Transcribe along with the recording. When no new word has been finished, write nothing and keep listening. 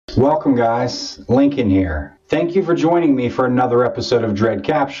Welcome guys, Lincoln here. Thank you for joining me for another episode of Dread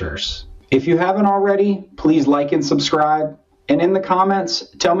Captures. If you haven't already, please like and subscribe, and in the comments,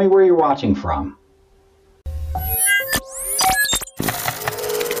 tell me where you're watching from.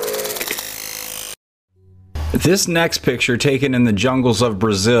 This next picture, taken in the jungles of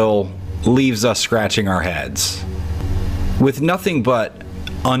Brazil, leaves us scratching our heads. With nothing but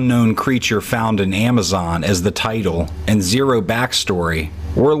unknown creature found in Amazon as the title and zero backstory,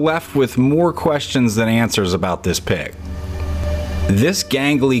 we're left with more questions than answers about this pic. This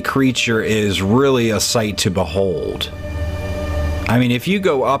gangly creature is really a sight to behold. I mean, if you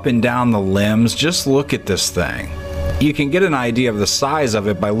go up and down the limbs, just look at this thing. You can get an idea of the size of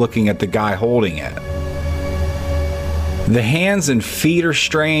it by looking at the guy holding it. The hands and feet are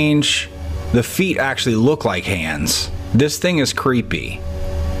strange. The feet actually look like hands. This thing is creepy.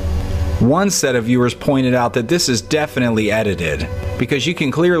 One set of viewers pointed out that this is definitely edited because you can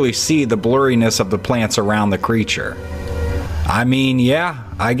clearly see the blurriness of the plants around the creature. I mean, yeah,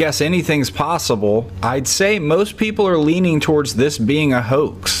 I guess anything's possible. I'd say most people are leaning towards this being a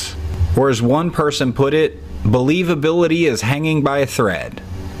hoax. Or as one person put it, believability is hanging by a thread.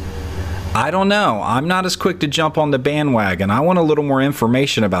 I don't know, I'm not as quick to jump on the bandwagon. I want a little more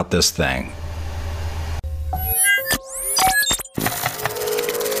information about this thing.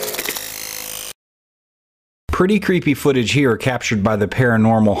 Pretty creepy footage here captured by the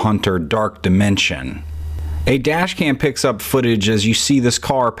paranormal hunter Dark Dimension. A dashcam picks up footage as you see this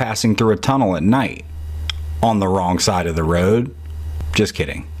car passing through a tunnel at night. On the wrong side of the road. Just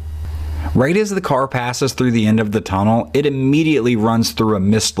kidding. Right as the car passes through the end of the tunnel, it immediately runs through a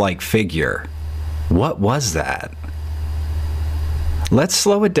mist-like figure. What was that? Let's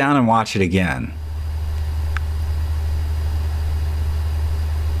slow it down and watch it again.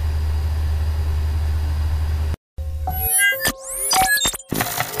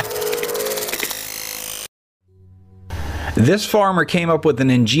 This farmer came up with an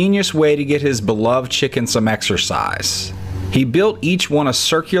ingenious way to get his beloved chicken some exercise. He built each one a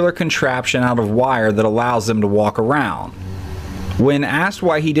circular contraption out of wire that allows them to walk around. When asked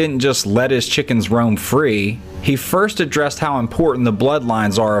why he didn't just let his chickens roam free, he first addressed how important the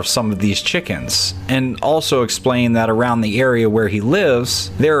bloodlines are of some of these chickens, and also explained that around the area where he lives,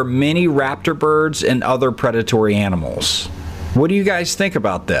 there are many raptor birds and other predatory animals. What do you guys think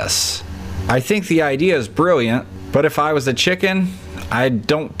about this? I think the idea is brilliant, but if I was a chicken, I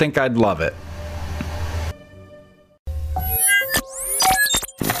don't think I'd love it.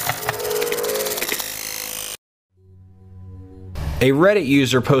 A Reddit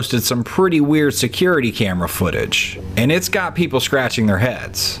user posted some pretty weird security camera footage, and it's got people scratching their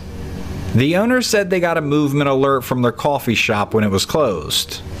heads. The owner said they got a movement alert from their coffee shop when it was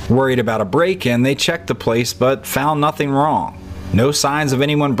closed. Worried about a break-in, they checked the place but found nothing wrong. No signs of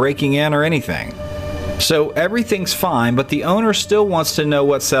anyone breaking in or anything. So everything's fine, but the owner still wants to know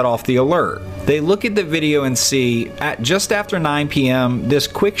what set off the alert. They look at the video and see, at just after 9 p.m., this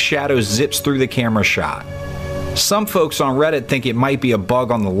quick shadow zips through the camera shot. Some folks on Reddit think it might be a bug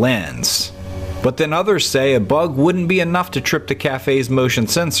on the lens, but then others say a bug wouldn't be enough to trip the cafe's motion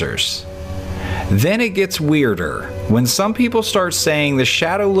sensors. Then it gets weirder, when some people start saying the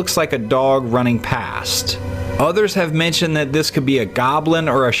shadow looks like a dog running past. Others have mentioned that this could be a goblin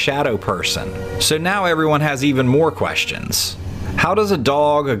or a shadow person. So now everyone has even more questions. How does a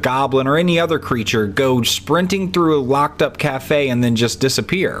dog, a goblin, or any other creature go sprinting through a locked up cafe and then just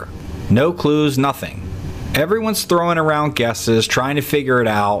disappear? No clues, nothing. Everyone's throwing around guesses, trying to figure it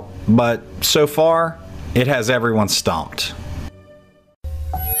out, but so far, it has everyone stumped.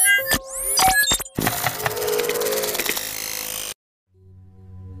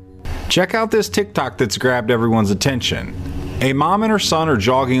 Check out this TikTok that's grabbed everyone's attention. A mom and her son are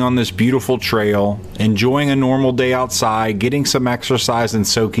jogging on this beautiful trail, enjoying a normal day outside, getting some exercise and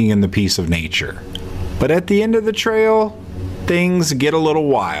soaking in the peace of nature. But at the end of the trail, things get a little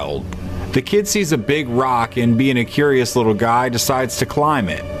wild. The kid sees a big rock and, being a curious little guy, decides to climb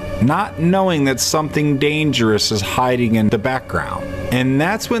it, not knowing that something dangerous is hiding in the background. And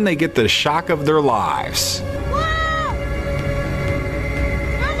that's when they get the shock of their lives.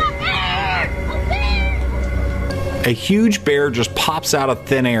 A huge bear just pops out of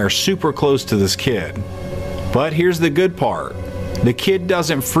thin air super close to this kid. But here's the good part. The kid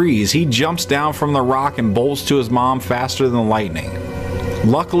doesn't freeze. He jumps down from the rock and bolts to his mom faster than lightning.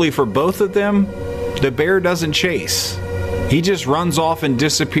 Luckily for both of them, the bear doesn't chase. He just runs off and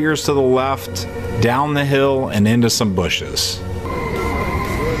disappears to the left, down the hill, and into some bushes.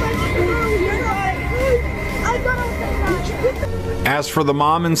 As for the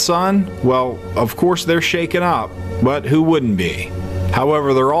mom and son, well, of course they're shaken up, but who wouldn't be?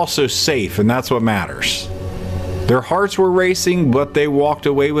 However, they're also safe, and that's what matters. Their hearts were racing, but they walked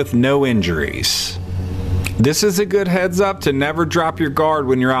away with no injuries. This is a good heads up to never drop your guard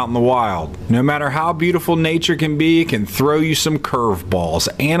when you're out in the wild. No matter how beautiful nature can be, it can throw you some curveballs.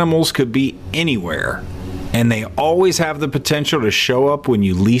 Animals could be anywhere, and they always have the potential to show up when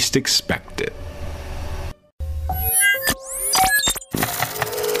you least expect it.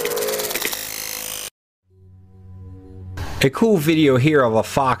 A cool video here of a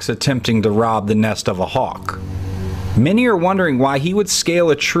fox attempting to rob the nest of a hawk. Many are wondering why he would scale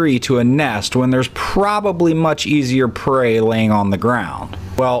a tree to a nest when there's probably much easier prey laying on the ground.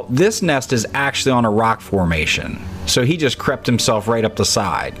 Well, this nest is actually on a rock formation, so he just crept himself right up the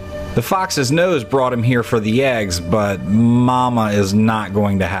side. The fox's nose brought him here for the eggs, but Mama is not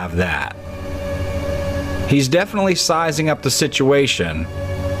going to have that. He's definitely sizing up the situation.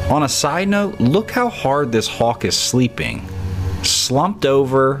 On a side note, look how hard this hawk is sleeping. Slumped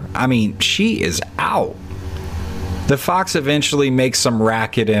over, I mean, she is out. The fox eventually makes some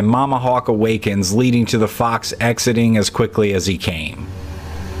racket and Mama Hawk awakens, leading to the fox exiting as quickly as he came,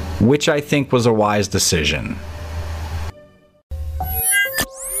 which I think was a wise decision.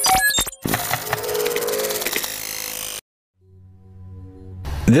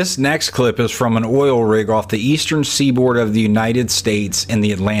 This next clip is from an oil rig off the eastern seaboard of the United States in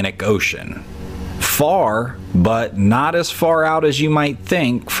the Atlantic Ocean. Far, but not as far out as you might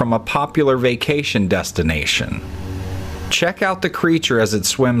think from a popular vacation destination. Check out the creature as it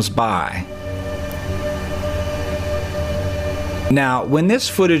swims by. Now, when this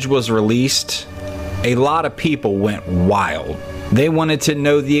footage was released, a lot of people went wild. They wanted to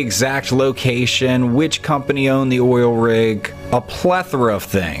know the exact location, which company owned the oil rig, a plethora of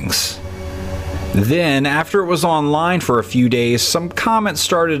things. Then, after it was online for a few days, some comments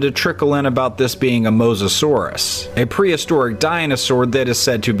started to trickle in about this being a mosasaurus, a prehistoric dinosaur that is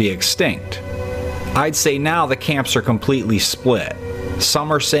said to be extinct. I'd say now the camps are completely split.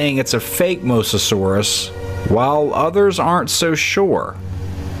 Some are saying it's a fake mosasaurus, while others aren't so sure.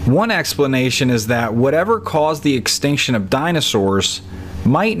 One explanation is that whatever caused the extinction of dinosaurs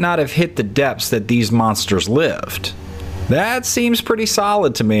might not have hit the depths that these monsters lived. That seems pretty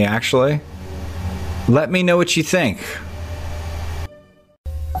solid to me, actually. Let me know what you think.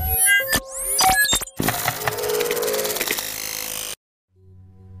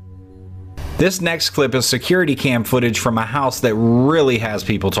 This next clip is security cam footage from a house that really has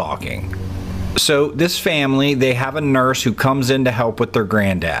people talking. So this family, they have a nurse who comes in to help with their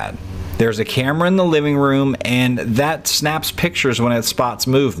granddad. There's a camera in the living room and that snaps pictures when it spots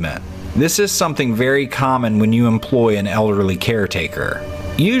movement. This is something very common when you employ an elderly caretaker.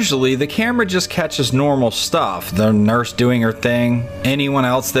 Usually the camera just catches normal stuff, the nurse doing her thing, anyone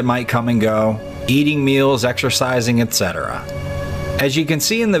else that might come and go, eating meals, exercising, etc. As you can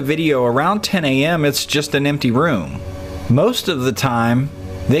see in the video, around 10 a.m. it's just an empty room. Most of the time,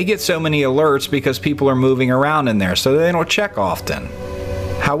 they get so many alerts because people are moving around in there, so they don't check often.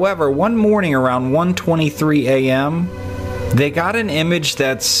 However, one morning around 1:23 a.m., they got an image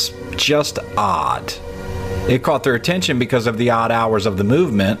that's just odd. It caught their attention because of the odd hours of the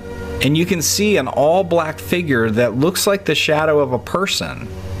movement, and you can see an all-black figure that looks like the shadow of a person,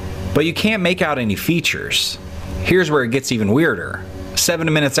 but you can't make out any features. Here's where it gets even weirder.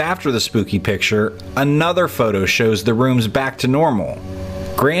 7 minutes after the spooky picture, another photo shows the room's back to normal.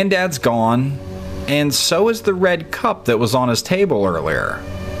 Granddad's gone, and so is the red cup that was on his table earlier.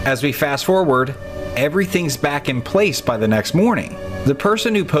 As we fast forward, everything's back in place by the next morning. The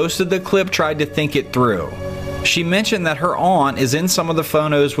person who posted the clip tried to think it through. She mentioned that her aunt is in some of the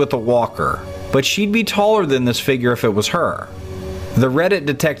photos with a walker, but she'd be taller than this figure if it was her. The Reddit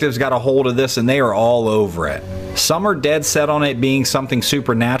detectives got a hold of this and they are all over it. Some are dead set on it being something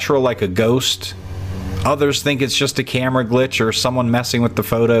supernatural like a ghost. Others think it's just a camera glitch or someone messing with the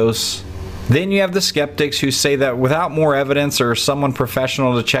photos. Then you have the skeptics who say that without more evidence or someone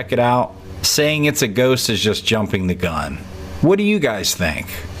professional to check it out, saying it's a ghost is just jumping the gun. What do you guys think?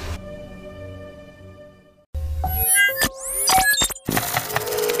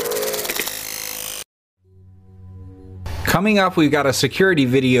 Coming up, we've got a security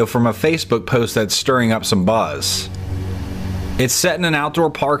video from a Facebook post that's stirring up some buzz. It's set in an outdoor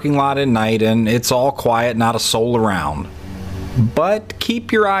parking lot at night and it's all quiet, not a soul around. But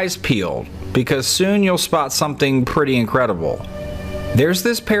keep your eyes peeled, because soon you'll spot something pretty incredible. There's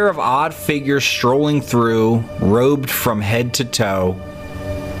this pair of odd figures strolling through, robed from head to toe.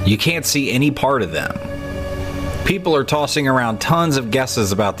 You can't see any part of them. People are tossing around tons of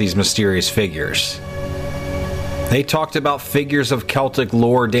guesses about these mysterious figures. They talked about figures of Celtic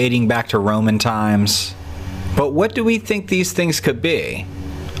lore dating back to Roman times. But what do we think these things could be?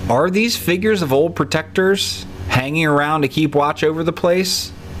 Are these figures of old protectors hanging around to keep watch over the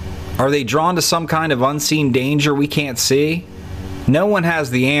place? Are they drawn to some kind of unseen danger we can't see? No one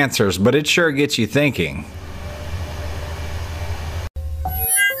has the answers, but it sure gets you thinking.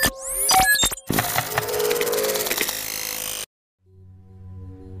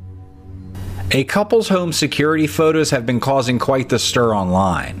 A couple's home security photos have been causing quite the stir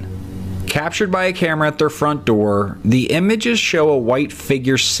online. Captured by a camera at their front door, the images show a white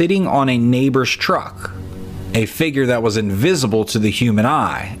figure sitting on a neighbor's truck. A figure that was invisible to the human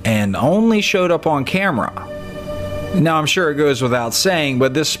eye and only showed up on camera. Now I'm sure it goes without saying,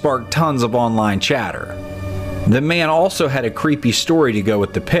 but this sparked tons of online chatter. The man also had a creepy story to go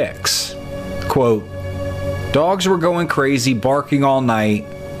with the pics. Quote, "Dogs were going crazy, barking all night.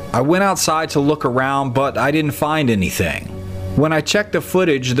 I went outside to look around, but I didn't find anything. When I checked the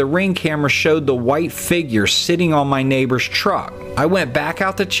footage, the Ring camera showed the white figure sitting on my neighbor's truck. I went back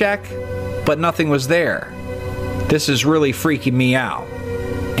out to check, but nothing was there. This is really freaking me out."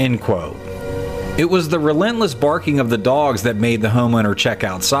 End quote. It was the relentless barking of the dogs that made the homeowner check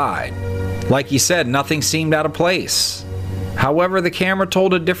outside. Like he said, nothing seemed out of place. However, the camera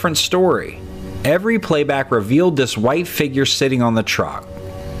told a different story. Every playback revealed this white figure sitting on the truck.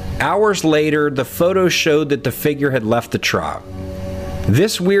 Hours later, the photo showed that the figure had left the truck.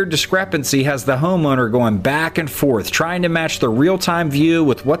 This weird discrepancy has the homeowner going back and forth, trying to match the real-time view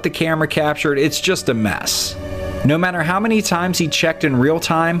with what the camera captured. It's just a mess. No matter how many times he checked in real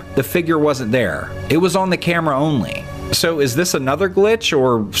time, the figure wasn't there. It was on the camera only. So is this another glitch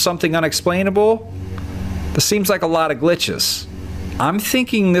or something unexplainable? This seems like a lot of glitches. I'm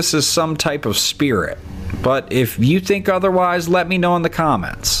thinking this is some type of spirit, but if you think otherwise, let me know in the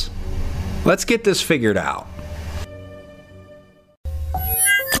comments. Let's get this figured out.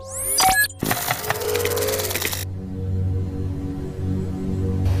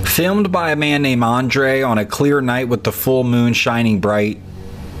 Filmed by a man named Andre on a clear night with the full moon shining bright,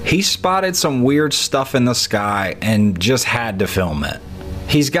 he spotted some weird stuff in the sky and just had to film it.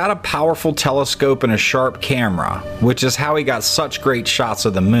 He's got a powerful telescope and a sharp camera, which is how he got such great shots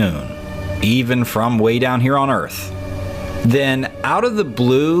of the moon, even from way down here on Earth. Then, out of the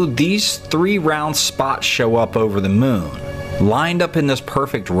blue, these 3 round spots show up over the moon, lined up in this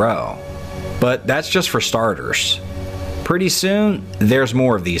perfect row. But that's just for starters. Pretty soon, there's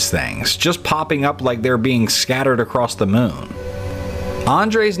more of these things, just popping up like they're being scattered across the moon.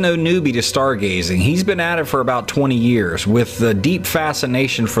 Andre's no newbie to stargazing. He's been at it for about 20 years with a deep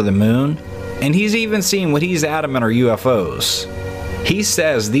fascination for the moon, and he's even seen what he's adamant are UFOs. He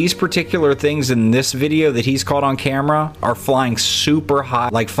says these particular things in this video that he's caught on camera are flying super high,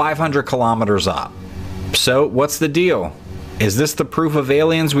 like 500 kilometers up. So what's the deal? Is this the proof of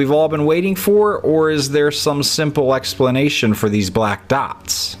aliens we've all been waiting for, or is there some simple explanation for these black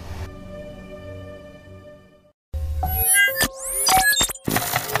dots?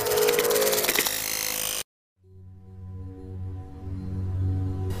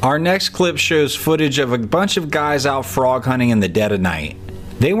 Our next clip shows footage of a bunch of guys out frog hunting in the dead of night.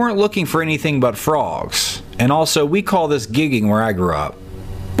 They weren't looking for anything but frogs, and also we call this gigging where I grew up.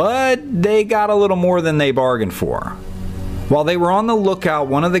 But they got a little more than they bargained for. While they were on the lookout,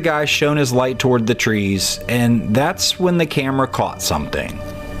 one of the guys shone his light toward the trees, and that's when the camera caught something.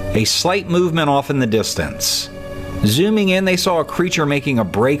 A slight movement off in the distance. Zooming in, they saw a creature making a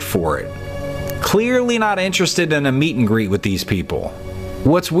break for it. Clearly not interested in a meet and greet with these people.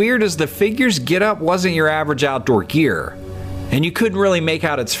 What's weird is the figure's getup wasn't your average outdoor gear, and you couldn't really make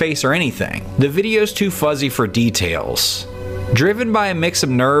out its face or anything. The video's too fuzzy for details. Driven by a mix of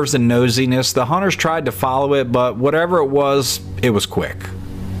nerves and nosiness, the hunters tried to follow it, but whatever it was quick.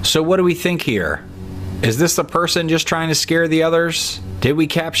 So what do we think here? Is this the person just trying to scare the others? Did we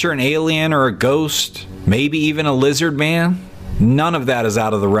capture an alien or a ghost? Maybe even a lizard man? None of that is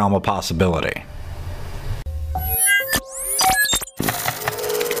out of the realm of possibility.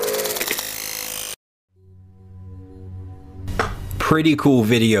 Pretty cool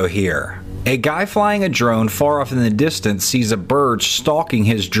video here. A guy flying a drone far off in the distance sees a bird stalking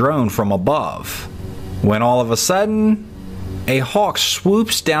his drone from above, when all of a sudden, a hawk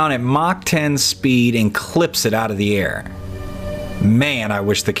swoops down at Mach 10 speed and clips it out of the air. Man, I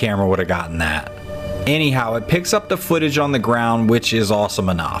wish the camera would have gotten that. Anyhow, it picks up the footage on the ground, which is awesome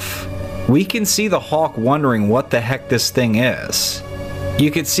enough. We can see the hawk wondering what the heck this thing is.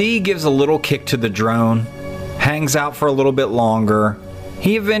 You can see he gives a little kick to the drone, hangs out for a little bit longer.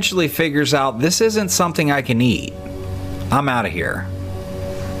 He eventually figures out this isn't something I can eat. I'm out of here.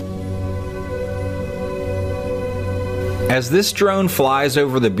 As this drone flies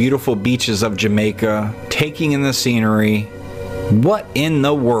over the beautiful beaches of Jamaica, taking in the scenery. What in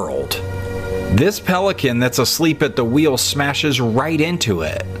the world? This pelican that's asleep at the wheel smashes right into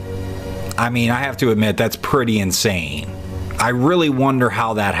it. I mean, I have to admit, that's pretty insane. I really wonder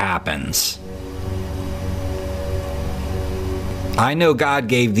how that happens. I know God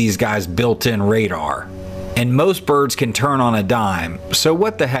gave these guys built-in radar, and most birds can turn on a dime, so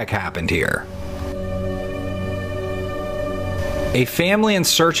what the heck happened here? A family in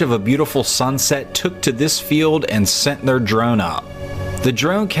search of a beautiful sunset took to this field and sent their drone up. The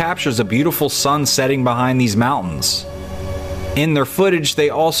drone captures a beautiful sun setting behind these mountains. In their footage, they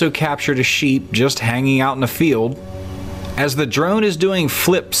also captured a sheep just hanging out in a field. As the drone is doing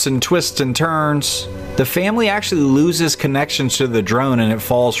flips and twists and turns, the family actually loses connection to the drone and it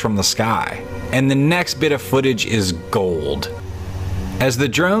falls from the sky. And the next bit of footage is gold. As the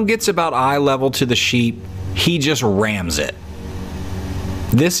drone gets about eye level to the sheep, he just rams it.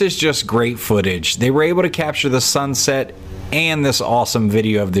 This is just great footage. They were able to capture the sunset and this awesome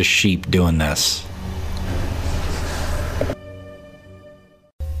video of this sheep doing this.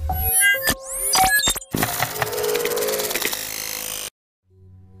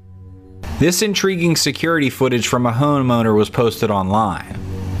 This intriguing security footage from a homeowner was posted online.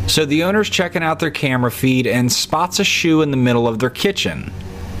 So the owner's checking out their camera feed and spots a shoe in the middle of their kitchen.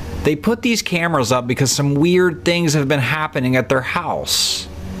 They put these cameras up because some weird things have been happening at their house.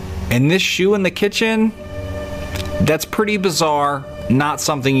 And this shoe in the kitchen? That's pretty bizarre, not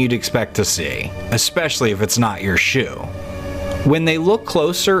something you'd expect to see, especially if it's not your shoe. When they look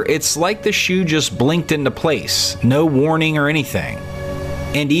closer, it's like the shoe just blinked into place, no warning or anything.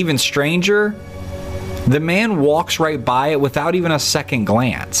 And even stranger, the man walks right by it without even a second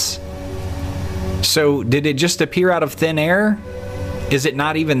glance. So did it just appear out of thin air? Is it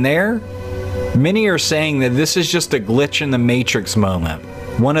not even there? Many are saying that this is just a glitch in the Matrix moment,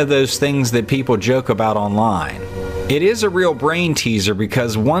 one of those things that people joke about online. It is a real brain teaser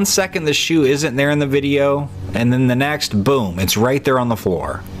because 1 second the shoe isn't there in the video, and then the next, boom, it's right there on the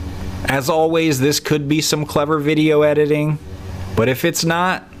floor. As always, this could be some clever video editing, but if it's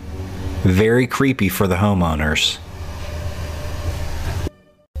not, very creepy for the homeowners.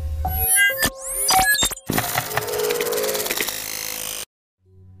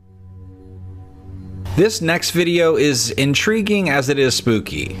 This next video is intriguing as it is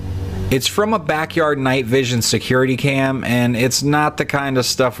spooky. It's from a backyard night vision security cam, and it's not the kind of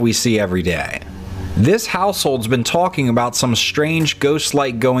stuff we see every day. This household's been talking about some strange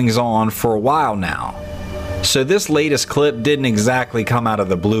ghost-like goings-on for a while now. So this latest clip didn't exactly come out of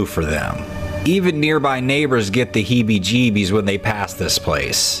the blue for them. Even nearby neighbors get the heebie-jeebies when they pass this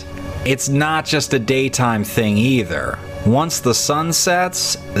place. It's not just a daytime thing either. Once the sun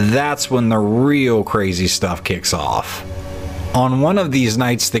sets, that's when the real crazy stuff kicks off. On one of these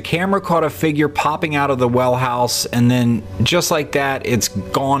nights, the camera caught a figure popping out of the well house, and then just like that, it's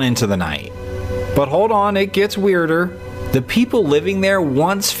gone into the night. But hold on, it gets weirder. The people living there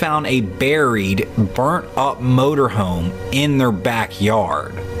once found a buried, burnt up motorhome in their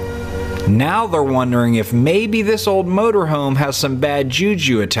backyard. Now they're wondering if maybe this old motorhome has some bad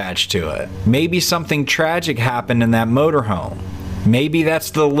juju attached to it. Maybe something tragic happened in that motorhome. Maybe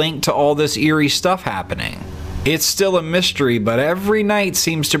that's the link to all this eerie stuff happening. It's still a mystery, but every night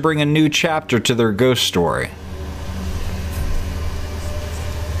seems to bring a new chapter to their ghost story.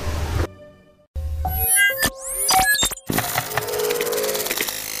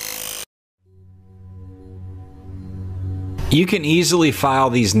 You can easily file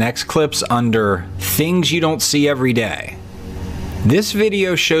these next clips under things you don't see every day. This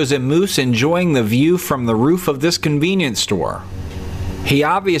video shows a moose enjoying the view from the roof of this convenience store. He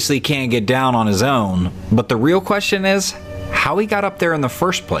obviously can't get down on his own, but the real question is how he got up there in the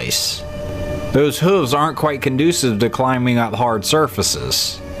first place. Those hooves aren't quite conducive to climbing up hard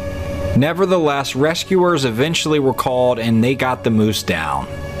surfaces. Nevertheless, rescuers eventually were called and they got the moose down.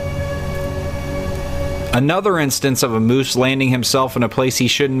 Another instance of a moose landing himself in a place he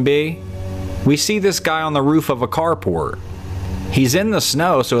shouldn't be. We see this guy on the roof of a carport. He's in the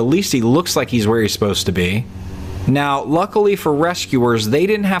snow, so at least he looks like he's where he's supposed to be. Now, luckily for rescuers, they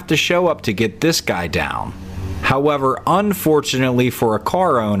didn't have to show up to get this guy down. However, unfortunately for a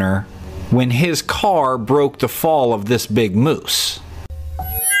car owner, when his car broke the fall of this big moose.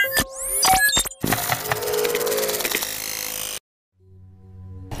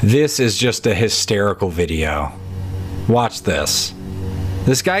 This is just a hysterical video. Watch this.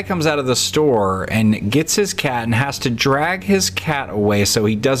 This guy comes out of the store and gets his cat and has to drag his cat away so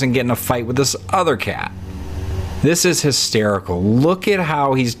he doesn't get in a fight with this other cat. This is hysterical. Look at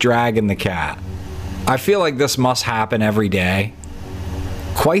how he's dragging the cat. I feel like this must happen every day.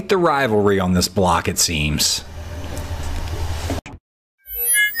 Quite the rivalry on this block, it seems.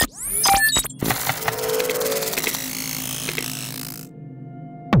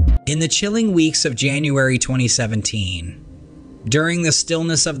 In the chilling weeks of January 2017, during the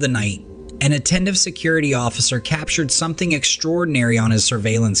stillness of the night, an attentive security officer captured something extraordinary on his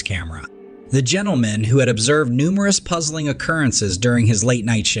surveillance camera. The gentleman, who had observed numerous puzzling occurrences during his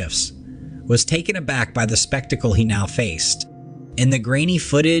late-night shifts, was taken aback by the spectacle he now faced. In the grainy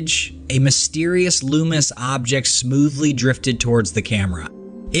footage, a mysterious luminous object smoothly drifted towards the camera.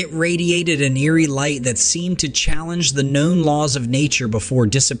 It radiated an eerie light that seemed to challenge the known laws of nature before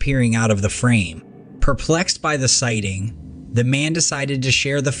disappearing out of the frame. Perplexed by the sighting, the man decided to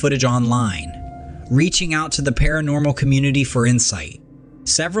share the footage online, reaching out to the paranormal community for insight.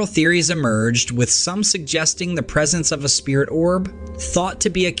 Several theories emerged, with some suggesting the presence of a spirit orb, thought to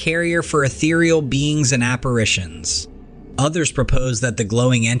be a carrier for ethereal beings and apparitions. Others proposed that the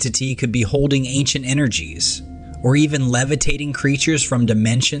glowing entity could be holding ancient energies, or even levitating creatures from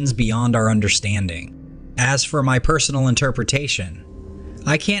dimensions beyond our understanding. As for my personal interpretation,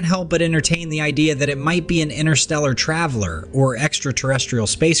 I can't help but entertain the idea that it might be an interstellar traveler or extraterrestrial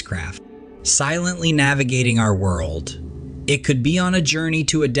spacecraft, silently navigating our world. It could be on a journey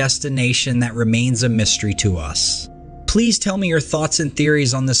to a destination that remains a mystery to us. Please tell me your thoughts and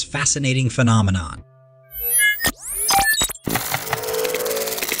theories on this fascinating phenomenon.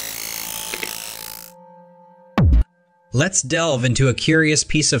 Let's delve into a curious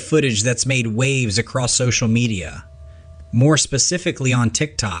piece of footage that's made waves across social media, more specifically on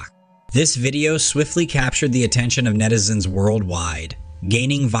TikTok. This video swiftly captured the attention of netizens worldwide,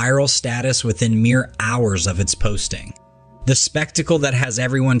 gaining viral status within mere hours of its posting. The spectacle that has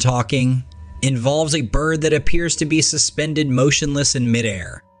everyone talking involves a bird that appears to be suspended motionless in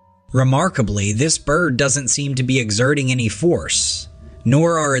midair. Remarkably, this bird doesn't seem to be exerting any force,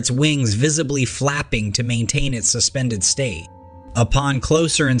 nor are its wings visibly flapping to maintain its suspended state. Upon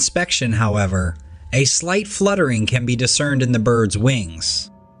closer inspection, however, a slight fluttering can be discerned in the bird's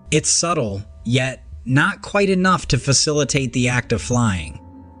wings. It's subtle, yet not quite enough to facilitate the act of flying.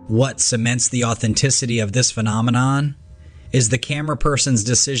 What cements the authenticity of this phenomenon is the camera person's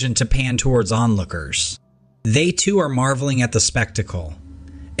decision to pan towards onlookers. They too are marveling at the spectacle,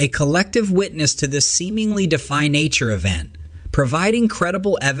 a collective witness to this seemingly defy nature event, providing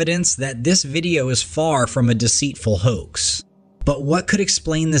credible evidence that this video is far from a deceitful hoax. But what could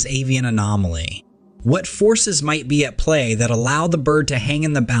explain this avian anomaly? What forces might be at play that allow the bird to hang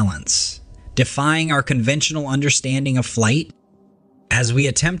in the balance, defying our conventional understanding of flight? As we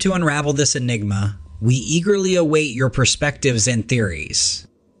attempt to unravel this enigma, we eagerly await your perspectives and theories.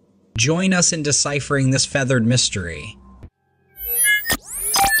 Join us in deciphering this feathered mystery.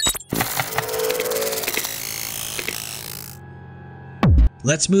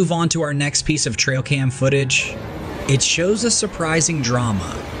 Let's move on to our next piece of Trailcam footage. It shows a surprising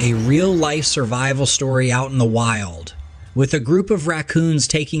drama, a real-life survival story out in the wild, with a group of raccoons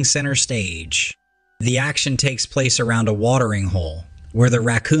taking center stage. The action takes place around a watering hole, where the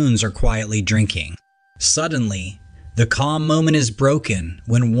raccoons are quietly drinking. Suddenly, the calm moment is broken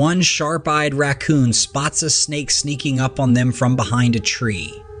when one sharp-eyed raccoon spots a snake sneaking up on them from behind a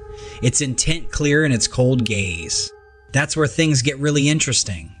tree, its intent clear in its cold gaze. That's where things get really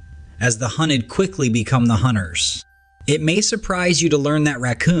interesting, as the hunted quickly become the hunters. It may surprise you to learn that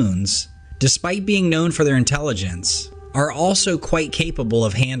raccoons, despite being known for their intelligence, are also quite capable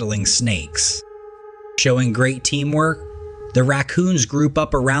of handling snakes. Showing great teamwork, the raccoons group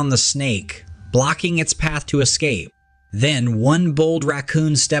up around the snake, blocking its path to escape. Then one bold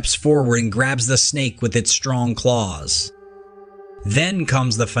raccoon steps forward and grabs the snake with its strong claws. Then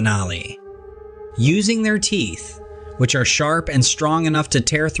comes the finale. Using their teeth, which are sharp and strong enough to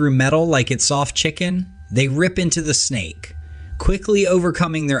tear through metal like it's soft chicken, they rip into the snake, quickly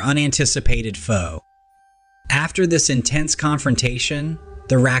overcoming their unanticipated foe. After this intense confrontation,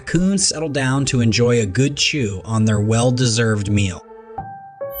 the raccoons settle down to enjoy a good chew on their well-deserved meal.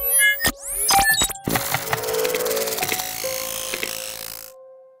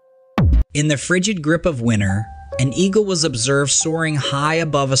 In the frigid grip of winter, an eagle was observed soaring high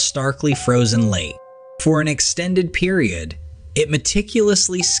above a starkly frozen lake. For an extended period, it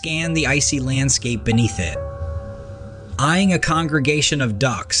meticulously scanned the icy landscape beneath it, eyeing a congregation of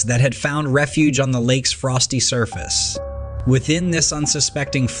ducks that had found refuge on the lake's frosty surface. Within this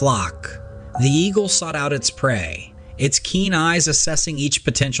unsuspecting flock, the eagle sought out its prey, its keen eyes assessing each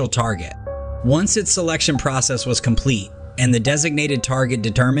potential target. Once its selection process was complete, and the designated target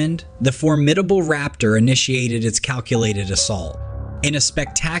determined, the formidable raptor initiated its calculated assault. In a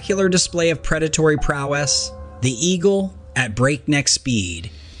spectacular display of predatory prowess, the eagle, at breakneck speed,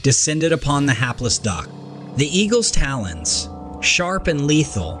 descended upon the hapless duck. The eagle's talons, sharp and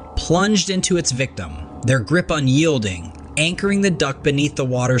lethal, plunged into its victim, their grip unyielding, anchoring the duck beneath the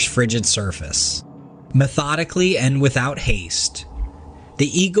water's frigid surface. Methodically and without haste, the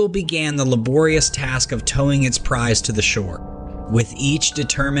eagle began the laborious task of towing its prize to the shore. With each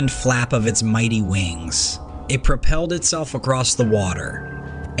determined flap of its mighty wings, it propelled itself across the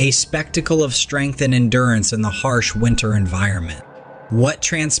water, a spectacle of strength and endurance in the harsh winter environment. What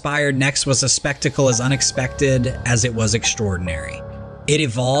transpired next was a spectacle as unexpected as it was extraordinary. It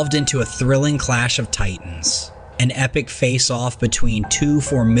evolved into a thrilling clash of titans, an epic face-off between two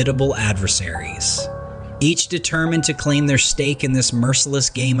formidable adversaries, each determined to claim their stake in this merciless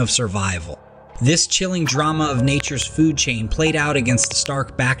game of survival. This chilling drama of nature's food chain played out against the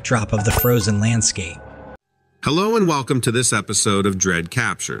stark backdrop of the frozen landscape. Hello and welcome to this episode of Dread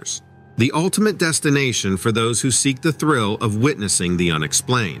Captures, the ultimate destination for those who seek the thrill of witnessing the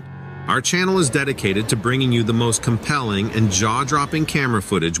unexplained. Our channel is dedicated to bringing you the most compelling and jaw-dropping camera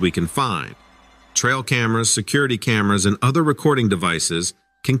footage we can find. Trail cameras, security cameras, and other recording devices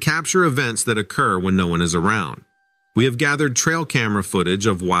can capture events that occur when no one is around. We have gathered trail camera footage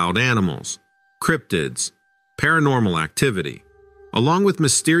of wild animals, cryptids, paranormal activity, along with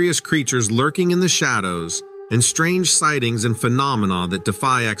mysterious creatures lurking in the shadows and strange sightings and phenomena that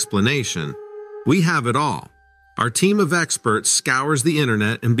defy explanation. We have it all. Our team of experts scours the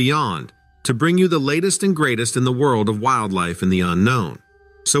internet and beyond to bring you the latest and greatest in the world of wildlife and the unknown.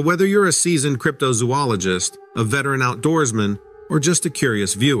 So whether you're a seasoned cryptozoologist, a veteran outdoorsman, or just a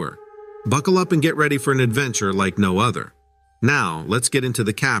curious viewer, buckle up and get ready for an adventure like no other. Now, let's get into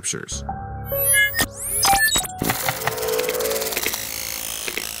the captures.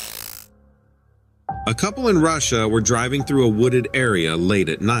 A couple in Russia were driving through a wooded area late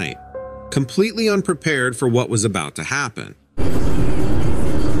at night, completely unprepared for what was about to happen.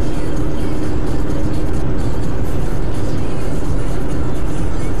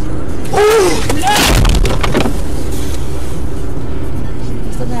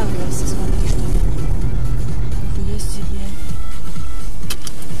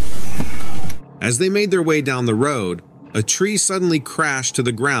 As they made their way down the road, a tree suddenly crashed to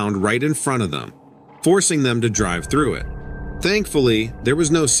the ground right in front of them, forcing them to drive through it. Thankfully, there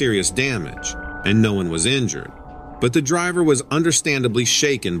was no serious damage, and no one was injured, but the driver was understandably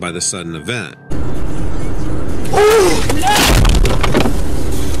shaken by the sudden event.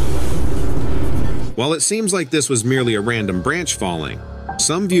 While it seems like this was merely a random branch falling,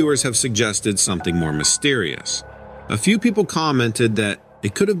 some viewers have suggested something more mysterious. A few people commented that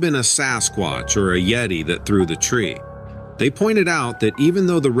it could have been a Sasquatch or a Yeti that threw the tree. They pointed out that even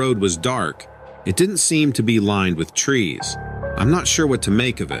though the road was dark, it didn't seem to be lined with trees. I'm not sure what to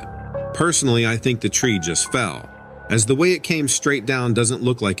make of it. Personally, I think the tree just fell, as the way it came straight down doesn't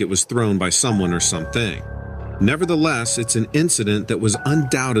look like it was thrown by someone or something. Nevertheless, it's an incident that was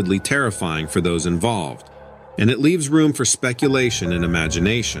undoubtedly terrifying for those involved, and it leaves room for speculation and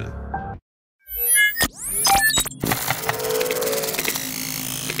imagination.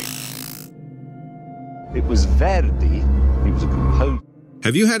 It was Verdi. He was a composer.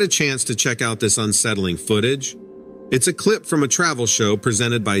 Have you had a chance to check out this unsettling footage? It's a clip from a travel show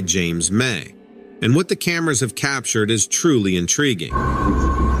presented by James May, and what the cameras have captured is truly intriguing.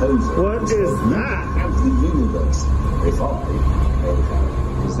 What is that? Out of the universe.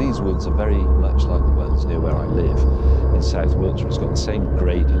 Because these woods are very much like the ones near where I live. In South Wiltshire, it's got the same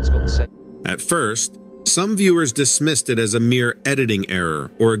gradient, it's got the same... At first, some viewers dismissed it as a mere editing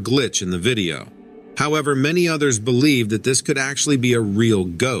error or a glitch in the video. However, many others believe that this could actually be a real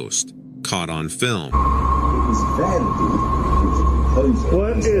ghost caught on film. It was Verdi. He was a composer.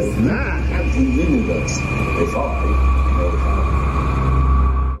 What is that? Out of the universe.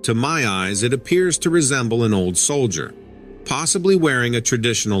 To my eyes, it appears to resemble an old soldier, possibly wearing a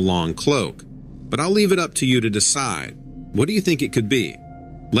traditional long cloak. But I'll leave it up to you to decide. What do you think it could be?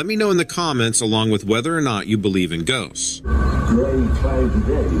 Let me know in the comments along with whether or not you believe in ghosts. Grey, cloudy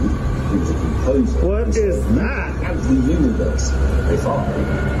day. He was a composer. What is that? Out of the universe.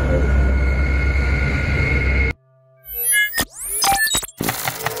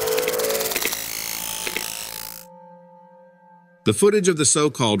 The footage of the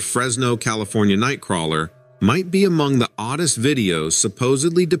so-called Fresno, California nightcrawler might be among the oddest videos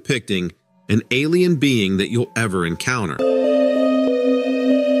supposedly depicting an alien being that you'll ever encounter.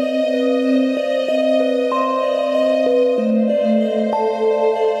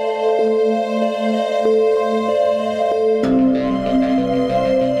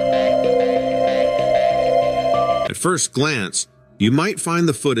 At first glance, you might find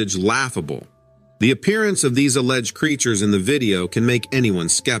the footage laughable, The appearance of these alleged creatures in the video can make anyone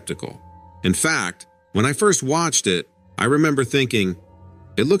skeptical. In fact, when I first watched it, I remember thinking,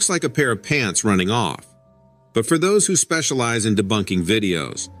 it looks like a pair of pants running off. But for those who specialize in debunking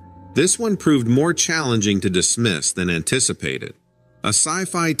videos, this one proved more challenging to dismiss than anticipated. A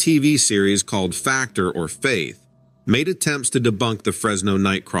sci-fi TV series called Factor or Faith made attempts to debunk the Fresno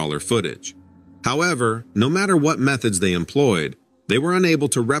Nightcrawler footage. However, no matter what methods they employed, they were unable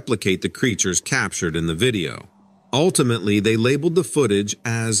to replicate the creatures captured in the video. Ultimately, they labeled the footage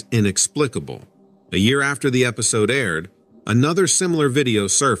as inexplicable. A year after the episode aired, another similar video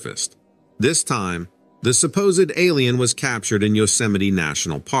surfaced. This time, the supposed alien was captured in Yosemite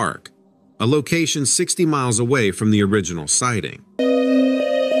National Park, a location 60 miles away from the original sighting.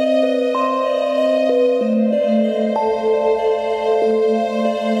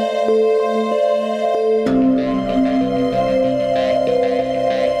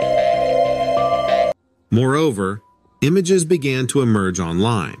 Moreover, images began to emerge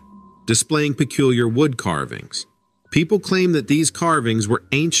online, displaying peculiar wood carvings. People claim that these carvings were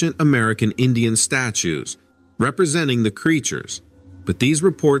ancient American Indian statues representing the creatures, but these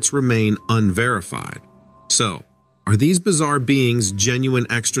reports remain unverified. So, are these bizarre beings genuine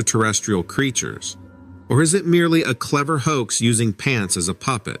extraterrestrial creatures? Or is it merely a clever hoax using pants as a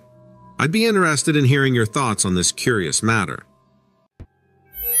puppet? I'd be interested in hearing your thoughts on this curious matter.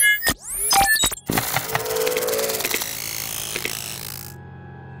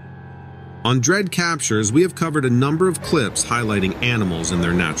 On Dread Captures, we have covered a number of clips highlighting animals in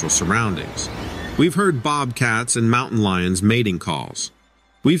their natural surroundings. We've heard bobcats and mountain lions mating calls.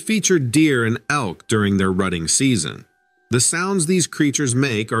 We've featured deer and elk during their rutting season. The sounds these creatures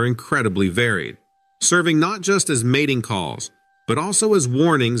make are incredibly varied, serving not just as mating calls, but also as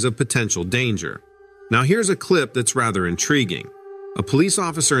warnings of potential danger. Now here's a clip that's rather intriguing. A police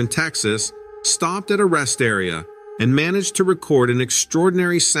officer in Texas stopped at a rest area and managed to record an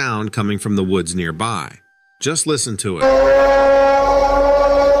extraordinary sound coming from the woods nearby. Just listen to it. I'm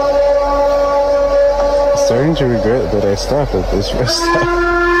starting to regret that I stopped at this rest stop.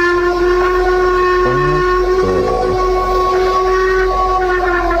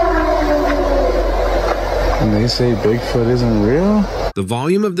 And they say Bigfoot isn't real? The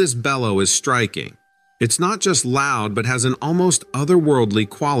volume of this bellow is striking. It's not just loud, but has an almost otherworldly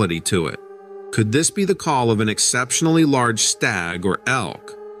quality to it. Could this be the call of an exceptionally large stag or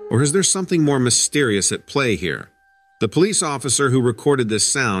elk? Or is there something more mysterious at play here? The police officer who recorded this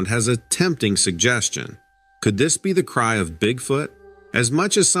sound has a tempting suggestion. Could this be the cry of Bigfoot? As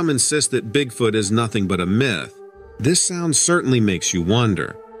much as some insist that Bigfoot is nothing but a myth, this sound certainly makes you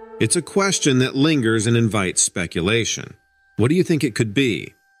wonder. It's a question that lingers and invites speculation. What do you think it could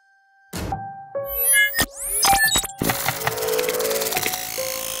be?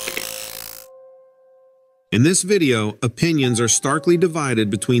 In this video, opinions are starkly divided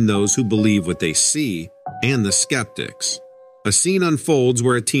between those who believe what they see and the skeptics. A scene unfolds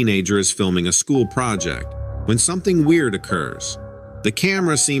where a teenager is filming a school project when something weird occurs. The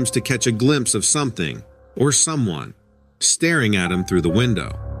camera seems to catch a glimpse of something or someone staring at him through the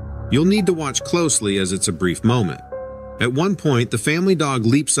window. You'll need to watch closely as it's a brief moment. At one point, the family dog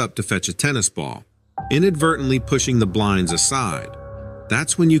leaps up to fetch a tennis ball, inadvertently pushing the blinds aside.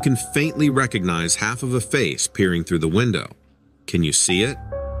 That's when you can faintly recognize half of a face peering through the window. Can you see it?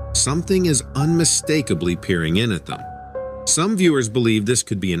 Something is unmistakably peering in at them. Some viewers believe this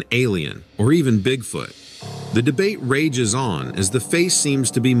could be an alien or even Bigfoot. The debate rages on as the face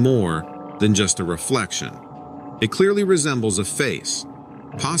seems to be more than just a reflection. It clearly resembles a face,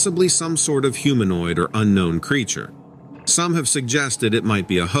 possibly some sort of humanoid or unknown creature. Some have suggested it might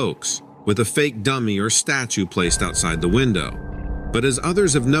be a hoax, with a fake dummy or statue placed outside the window. But as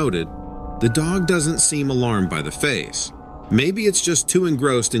others have noted, the dog doesn't seem alarmed by the face. Maybe it's just too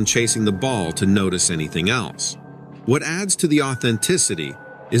engrossed in chasing the ball to notice anything else. What adds to the authenticity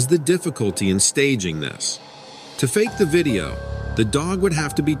is the difficulty in staging this. To fake the video, the dog would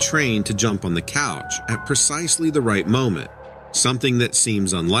have to be trained to jump on the couch at precisely the right moment, something that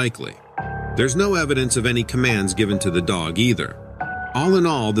seems unlikely. There's no evidence of any commands given to the dog either. All in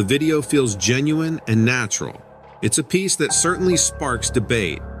all, the video feels genuine and natural. It's a piece that certainly sparks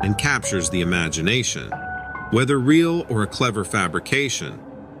debate and captures the imagination. Whether real or a clever fabrication,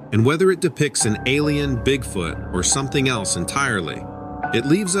 and whether it depicts an alien, Bigfoot, or something else entirely, it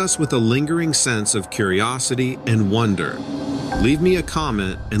leaves us with a lingering sense of curiosity and wonder. Leave me a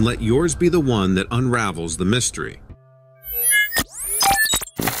comment and let yours be the one that unravels the mystery.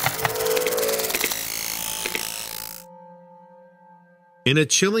 In a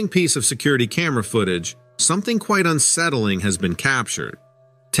chilling piece of security camera footage, something quite unsettling has been captured.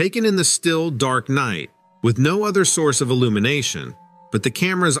 Taken in the still, dark night, with no other source of illumination but the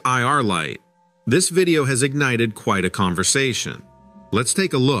camera's IR light, this video has ignited quite a conversation. Let's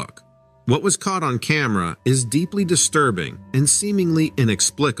take a look. What was caught on camera is deeply disturbing and seemingly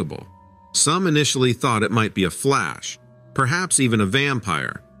inexplicable. Some initially thought it might be a flash, perhaps even a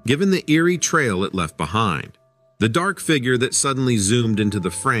vampire, given the eerie trail it left behind. The dark figure that suddenly zoomed into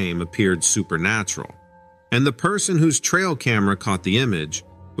the frame appeared supernatural, and the person whose trail camera caught the image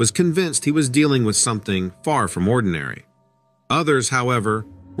was convinced he was dealing with something far from ordinary. Others, however,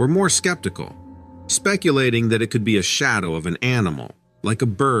 were more skeptical, speculating that it could be a shadow of an animal, like a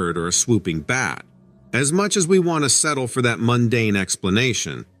bird or a swooping bat. As much as we want to settle for that mundane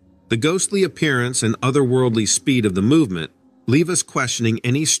explanation, the ghostly appearance and otherworldly speed of the movement leave us questioning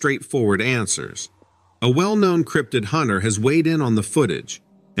any straightforward answers. A well-known cryptid hunter has weighed in on the footage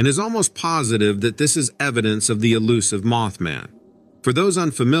and is almost positive that this is evidence of the elusive Mothman. For those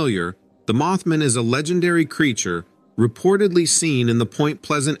unfamiliar, the Mothman is a legendary creature reportedly seen in the Point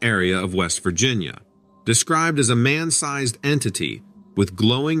Pleasant area of West Virginia, described as a man-sized entity with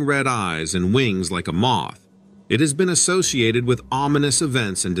glowing red eyes and wings like a moth. It has been associated with ominous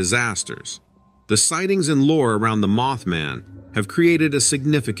events and disasters. The sightings and lore around the Mothman have created a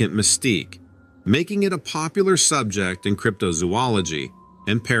significant mystique, making it a popular subject in cryptozoology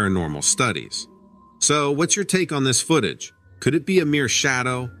and paranormal studies. So, what's your take on this footage? Could it be a mere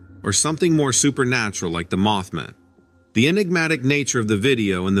shadow or something more supernatural like the Mothman? The enigmatic nature of the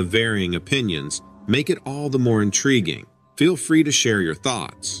video and the varying opinions make it all the more intriguing. Feel free to share your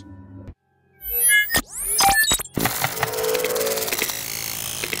thoughts.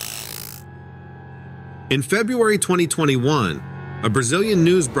 In February 2021, a Brazilian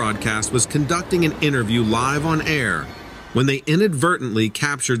news broadcast was conducting an interview live on air when they inadvertently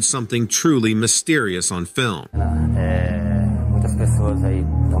captured something truly mysterious on film. Muitas pessoas aí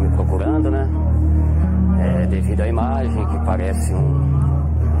estão me procurando, né? Devido à imagem que parece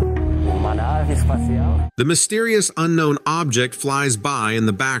uma nave espacial. The mysterious unknown object flies by in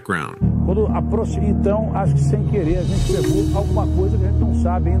the background. Então, acho que sem querer a gente pegou alguma coisa que a gente não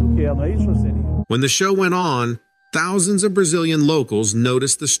sabe ainda o que é, não é isso, Marcelinho? When the show went on, thousands of Brazilian locals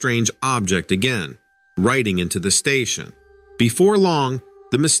noticed the strange object again, writing into the station. Before long,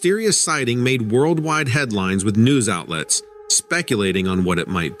 the mysterious sighting made worldwide headlines with news outlets speculating on what it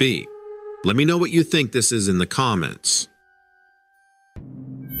might be. Let me know what you think this is in the comments.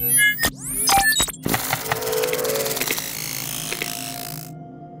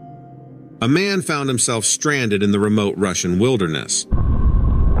 A man found himself stranded in the remote Russian wilderness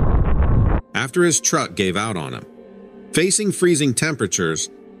after his truck gave out on him. Facing freezing temperatures,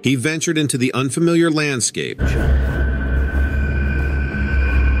 he ventured into the unfamiliar landscape,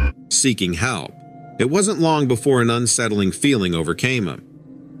 seeking help. It wasn't long before an unsettling feeling overcame him,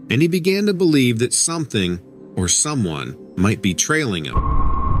 and he began to believe that something or someone might be trailing him.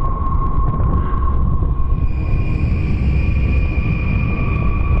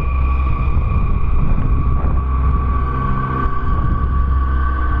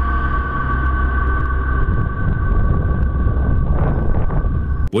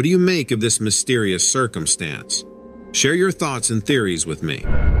 What do you make of this mysterious circumstance? Share your thoughts and theories with me.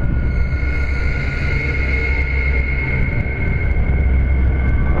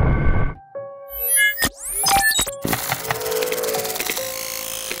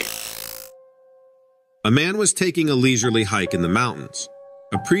 A man was taking a leisurely hike in the mountains,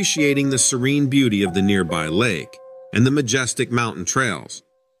 appreciating the serene beauty of the nearby lake and the majestic mountain trails.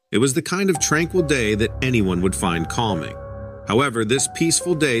 It was the kind of tranquil day that anyone would find calming. However, this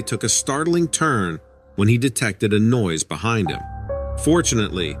peaceful day took a startling turn when he detected a noise behind him.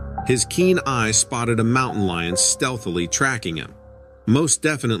 Fortunately, his keen eye spotted a mountain lion stealthily tracking him, most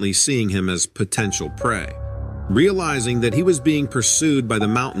definitely seeing him as potential prey. Realizing that he was being pursued by the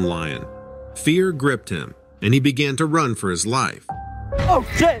mountain lion, fear gripped him, and he began to run for his life. Oh,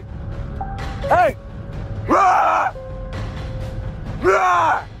 shit! Hey! Rah!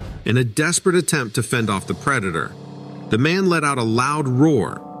 Rah! In a desperate attempt to fend off the predator, the man let out a loud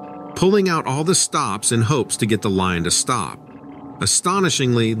roar, pulling out all the stops in hopes to get the lion to stop.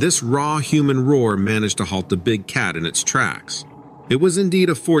 Astonishingly, this raw human roar managed to halt the big cat in its tracks. It was indeed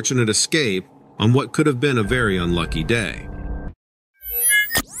a fortunate escape on what could have been a very unlucky day.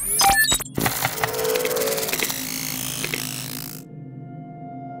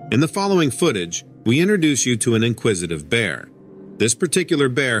 In the following footage, we introduce you to an inquisitive bear. This particular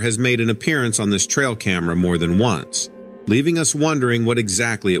bear has made an appearance on this trail camera more than once, leaving us wondering what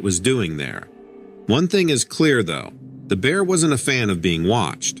exactly it was doing there. One thing is clear though, the bear wasn't a fan of being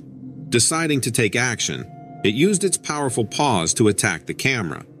watched. Deciding to take action, It used its powerful paws to attack the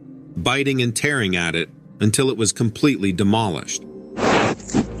camera, biting and tearing at it until it was completely demolished.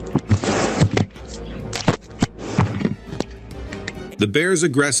 The bear's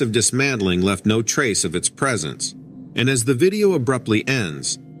aggressive dismantling left no trace of its presence, and as the video abruptly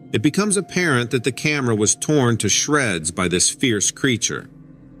ends, it becomes apparent that the camera was torn to shreds by this fierce creature.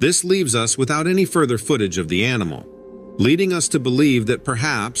 This leaves us without any further footage of the animal, leading us to believe that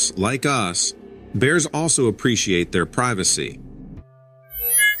perhaps, like us, bears also appreciate their privacy.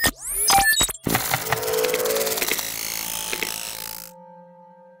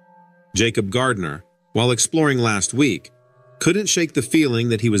 Jacob Gardner, while exploring last week, couldn't shake the feeling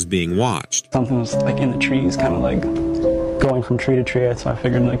that he was being watched. Something was like in the trees, kind of like going from tree to tree, so I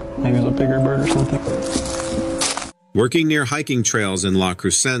figured like maybe it was a bigger bird or something. Working near hiking trails in La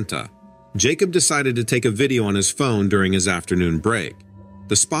Crucenta, Jacob decided to take a video on his phone during his afternoon break.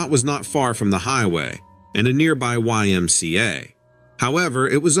 The spot was not far from the highway and a nearby YMCA. However,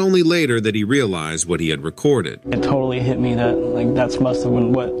 it was only later that he realized what he had recorded. It totally hit me that like that's must have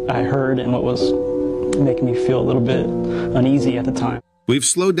been what I heard and what was making me feel a little bit uneasy at the time. We've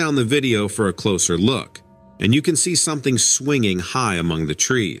slowed down the video for a closer look, and you can see something swinging high among the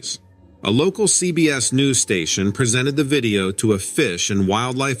trees. A local CBS news station presented the video to a fish and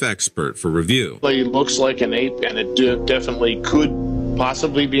wildlife expert for review. It looks like an ape, and it definitely could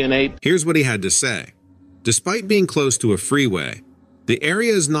possibly be an ape. Here's what he had to say. Despite being close to a freeway, the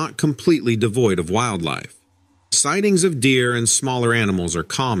area is not completely devoid of wildlife. Sightings of deer and smaller animals are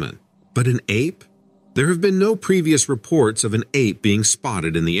common, but an ape? There have been no previous reports of an ape being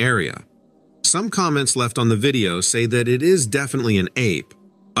spotted in the area. Some comments left on the video say that it is definitely an ape.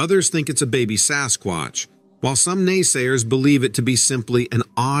 Others think it's a baby Sasquatch, while some naysayers believe it to be simply an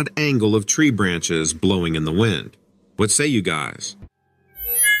odd angle of tree branches blowing in the wind. What say you guys?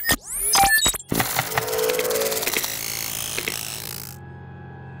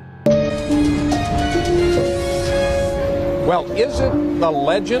 Well, is it a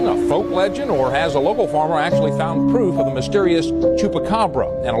legend, a folk legend, or has a local farmer actually found proof of the mysterious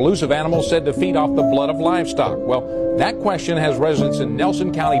chupacabra, an elusive animal said to feed off the blood of livestock? Well, that question has residents in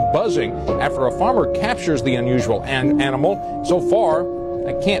Nelson County buzzing after a farmer captures the unusual animal. So far,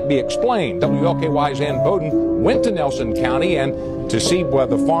 it can't be explained. WLKY's Ann Bowden went to Nelson County and to see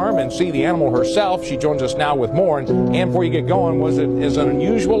the farm and see the animal herself. She joins us now with more. And before you get going, was it as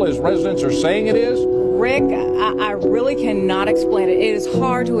unusual as residents are saying it is? Rick, I really cannot explain it. It is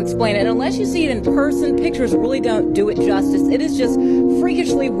hard to explain it. Unless you see it in person, pictures really don't do it justice. It is just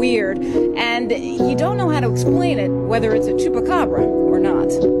freakishly weird, and you don't know how to explain it, whether it's a chupacabra or not.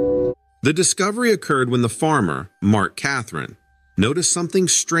 The discovery occurred when the farmer, Mark Catherine, noticed something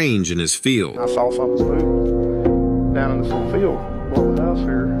strange in his field. I saw something move down in this little field below the house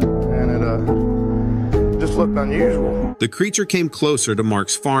here, and it just looked unusual. The creature came closer to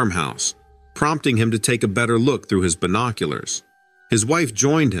Mark's farmhouse, prompting him to take a better look through his binoculars. His wife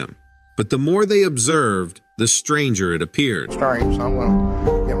joined him, but the more they observed, the stranger it appeared. Strange, so I'm going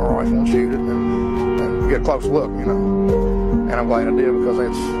to get my rifle and shoot it and get a close look, you know. And I'm glad I did because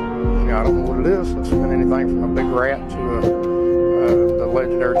it's, you know, I don't know what it is. It's been anything from a big rat to the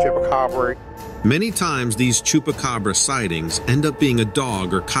legendary chupacabra. Many times these chupacabra sightings end up being a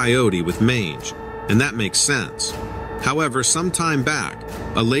dog or coyote with mange, and that makes sense. However, some time back,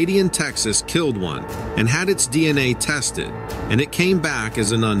 a lady in Texas killed one and had its DNA tested, and it came back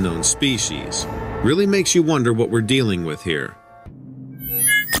as an unknown species. Really makes you wonder what we're dealing with here.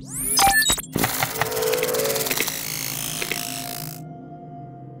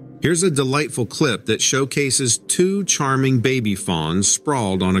 Here's a delightful clip that showcases two charming baby fawns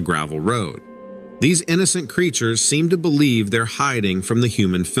sprawled on a gravel road. These innocent creatures seem to believe they're hiding from the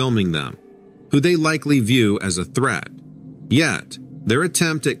human filming them, who they likely view as a threat. Yet, their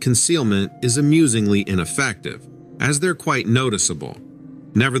attempt at concealment is amusingly ineffective, as they're quite noticeable.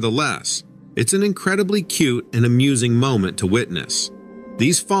 Nevertheless, it's an incredibly cute and amusing moment to witness.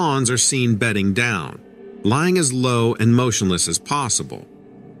 These fawns are seen bedding down, lying as low and motionless as possible.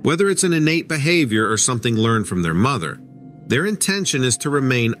 Whether it's an innate behavior or something learned from their mother, their intention is to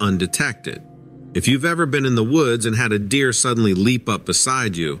remain undetected. If you've ever been in the woods and had a deer suddenly leap up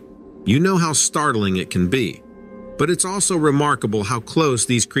beside you, you know how startling it can be. But it's also remarkable how close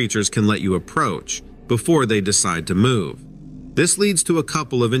these creatures can let you approach before they decide to move. This leads to a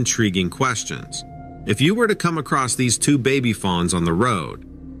couple of intriguing questions. If you were to come across these two baby fawns on the road,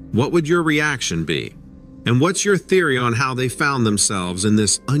 what would your reaction be? And what's your theory on how they found themselves in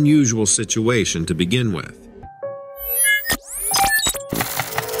this unusual situation to begin with?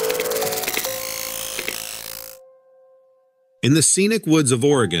 In the scenic woods of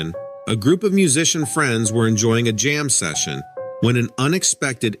Oregon, A group of musician friends were enjoying a jam session when an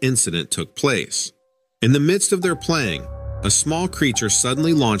unexpected incident took place. In the midst of their playing, a small creature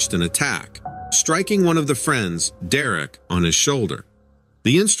suddenly launched an attack, striking one of the friends, Derek, on his shoulder.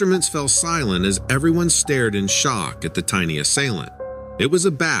 The instruments fell silent as everyone stared in shock at the tiny assailant. It was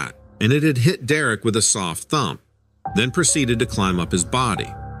a bat, and it had hit Derek with a soft thump, then proceeded to climb up his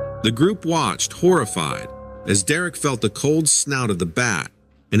body. The group watched, horrified, as Derek felt the cold snout of the bat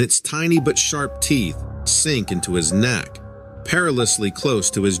and its tiny but sharp teeth sink into his neck, perilously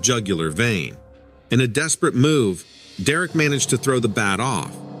close to his jugular vein. In a desperate move, Derek managed to throw the bat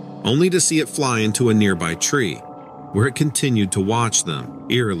off, only to see it fly into a nearby tree, where it continued to watch them,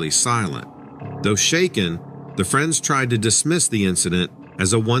 eerily silent. Though shaken, the friends tried to dismiss the incident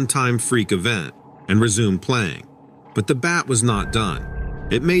as a one-time freak event and resume playing. But the bat was not done.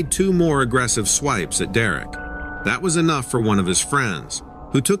 It made 2 more aggressive swipes at Derek. That was enough for one of his friends,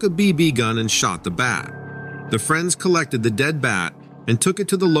 who took a BB gun and shot the bat. The friends collected the dead bat and took it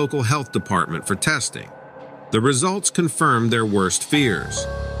to the local health department for testing. The results confirmed their worst fears.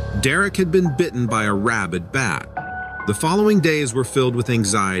 Derek had been bitten by a rabid bat. The following days were filled with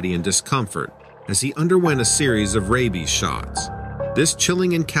anxiety and discomfort as he underwent a series of rabies shots. This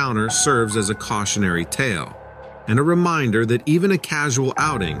chilling encounter serves as a cautionary tale and a reminder that even a casual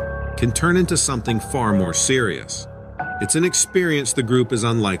outing can turn into something far more serious. It's an experience the group is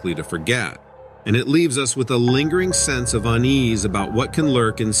unlikely to forget, and it leaves us with a lingering sense of unease about what can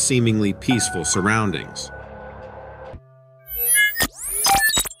lurk in seemingly peaceful surroundings.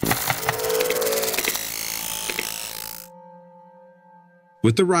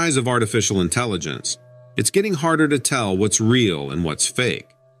 With the rise of artificial intelligence, it's getting harder to tell what's real and what's fake.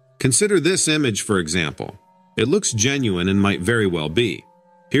 Consider this image, for example. It looks genuine and might very well be.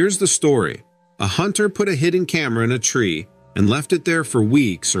 Here's the story. A hunter put a hidden camera in a tree and left it there for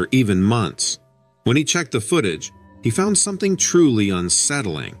weeks or even months. When he checked the footage, he found something truly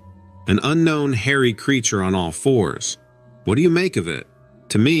unsettling. An unknown hairy creature on all 4s. What do you make of it?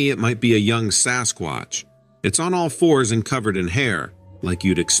 To me, it might be a young Sasquatch. It's on all 4s and covered in hair, like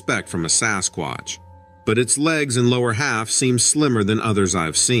you'd expect from a Sasquatch. But its legs and lower half seem slimmer than others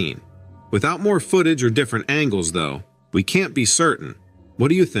I've seen. Without more footage or different angles, though, we can't be certain. What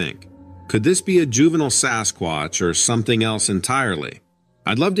do you think? Could this be a juvenile Sasquatch or something else entirely?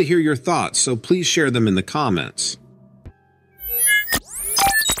 I'd love to hear your thoughts, so please share them in the comments.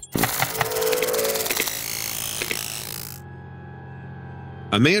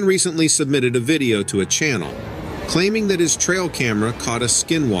 A man recently submitted a video to a channel claiming that his trail camera caught a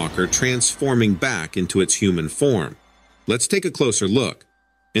skinwalker transforming back into its human form. Let's take a closer look.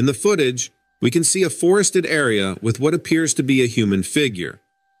 In the footage, we can see a forested area with what appears to be a human figure,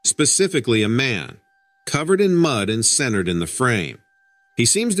 specifically a man, covered in mud and centered in the frame. He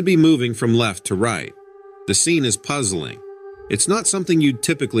seems to be moving from left to right. The scene is puzzling. It's not something you'd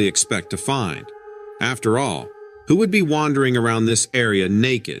typically expect to find. After all, who would be wandering around this area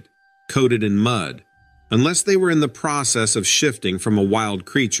naked, coated in mud, unless they were in the process of shifting from a wild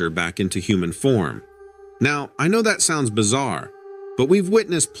creature back into human form? Now, I know that sounds bizarre, but we've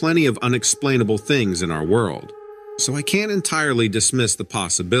witnessed plenty of unexplainable things in our world, so I can't entirely dismiss the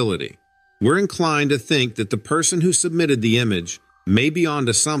possibility. We're inclined to think that the person who submitted the image may be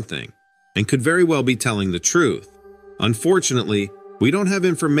onto something and could very well be telling the truth. Unfortunately, we don't have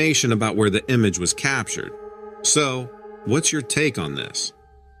information about where the image was captured. So, what's your take on this?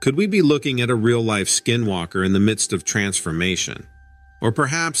 Could we be looking at a real-life skinwalker in the midst of transformation? Or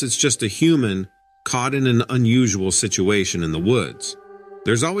perhaps it's just a human caught in an unusual situation in the woods.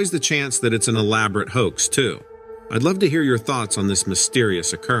 There's always the chance that it's an elaborate hoax, too. I'd love to hear your thoughts on this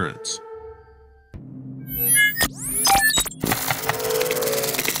mysterious occurrence.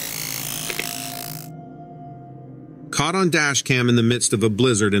 Caught on dashcam in the midst of a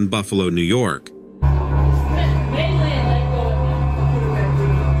blizzard in Buffalo, New York.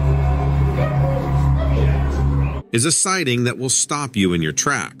 Is a sighting that will stop you in your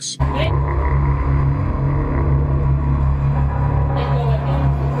tracks.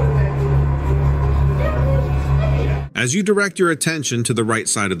 As you direct your attention to the right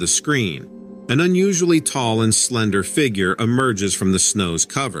side of the screen, an unusually tall and slender figure emerges from the snow's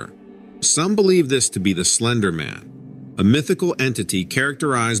cover. Some believe this to be the Slender Man, a mythical entity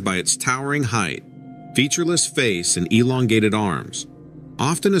characterized by its towering height, featureless face, and elongated arms,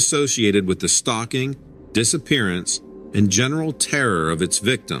 often associated with the stalking, disappearance, and general terror of its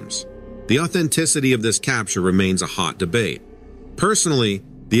victims. The authenticity of this capture remains a hot debate. Personally,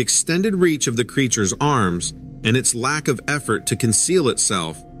 the extended reach of the creature's arms and its lack of effort to conceal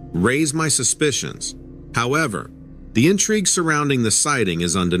itself raise my suspicions. However, The intrigue surrounding the sighting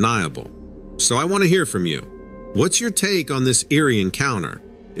is undeniable. So I want to hear from you. What's your take on this eerie encounter?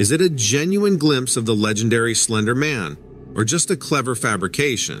 Is it a genuine glimpse of the legendary Slender Man, or just a clever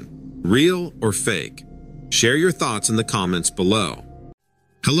fabrication, real or fake? Share your thoughts in the comments below.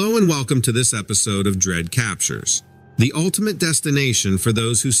 Hello and welcome to this episode of Dread Captures, the ultimate destination for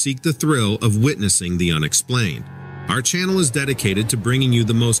those who seek the thrill of witnessing the unexplained. Our channel is dedicated to bringing you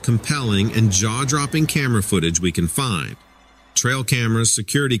the most compelling and jaw-dropping camera footage we can find. Trail cameras,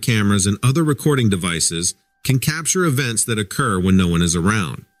 security cameras, and other recording devices can capture events that occur when no one is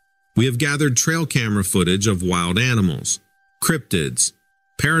around. We have gathered trail camera footage of wild animals, cryptids,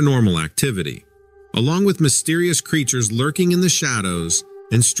 paranormal activity, along with mysterious creatures lurking in the shadows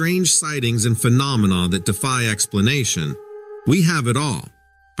and strange sightings and phenomena that defy explanation. We have it all.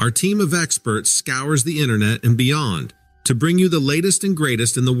 Our team of experts scours the internet and beyond to bring you the latest and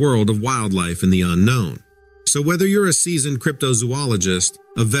greatest in the world of wildlife and the unknown. So whether you're a seasoned cryptozoologist,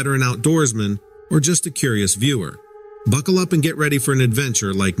 a veteran outdoorsman, or just a curious viewer, buckle up and get ready for an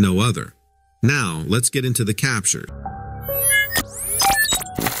adventure like no other. Now, let's get into the capture.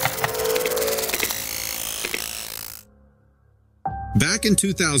 Back in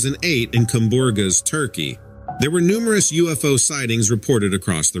 2008 in Kumburgaz, Turkey, there were numerous UFO sightings reported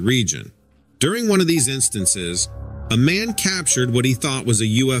across the region. During one of these instances, a man captured what he thought was a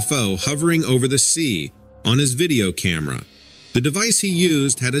UFO hovering over the sea on his video camera. The device he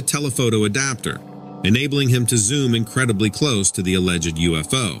used had a telephoto adapter, enabling him to zoom incredibly close to the alleged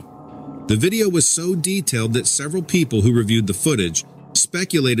UFO. The video was so detailed that several people who reviewed the footage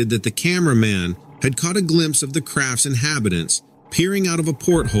speculated that the cameraman had caught a glimpse of the craft's inhabitants peering out of a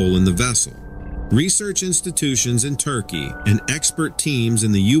porthole in the vessel. Research institutions in Turkey and expert teams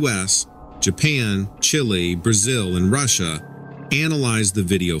in the US, Japan, Chile, Brazil, and Russia analyzed the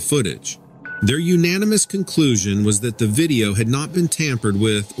video footage. Their unanimous conclusion was that the video had not been tampered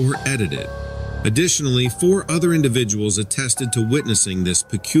with or edited. Additionally, 4 other individuals attested to witnessing this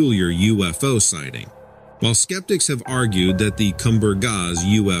peculiar UFO sighting. While skeptics have argued that the Kumburgaz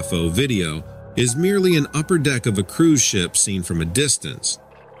UFO video is merely an upper deck of a cruise ship seen from a distance,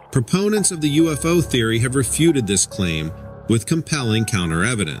 proponents of the UFO theory have refuted this claim with compelling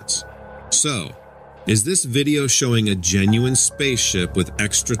counter-evidence. So, is this video showing a genuine spaceship with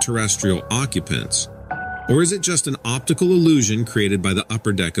extraterrestrial occupants? Or is it just an optical illusion created by the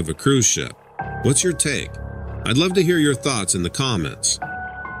upper deck of a cruise ship? What's your take? I'd love to hear your thoughts in the comments.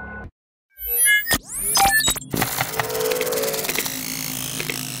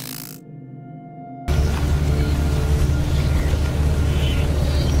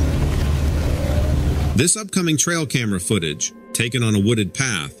 This upcoming trail camera footage, taken on a wooded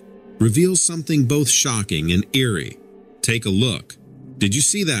path, reveals something both shocking and eerie. Take a look. Did you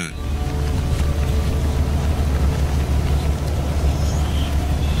see that?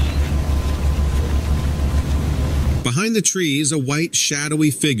 Behind the trees, a white,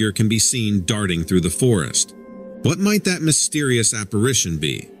 shadowy figure can be seen darting through the forest. What might that mysterious apparition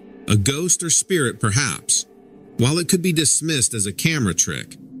be? A ghost or spirit, perhaps? While it could be dismissed as a camera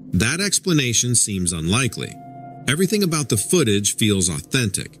trick, that explanation seems unlikely. Everything about the footage feels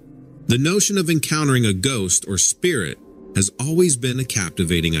authentic. The notion of encountering a ghost or spirit has always been a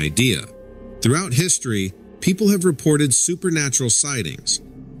captivating idea. Throughout history, people have reported supernatural sightings,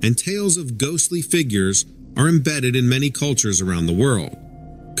 and tales of ghostly figures are embedded in many cultures around the world.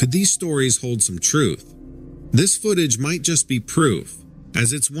 Could these stories hold some truth? This footage might just be proof,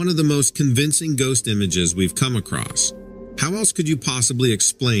 as it's one of the most convincing ghost images we've come across. How else could you possibly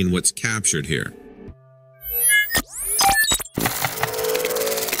explain what's captured here?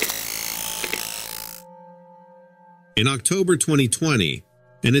 In October 2020,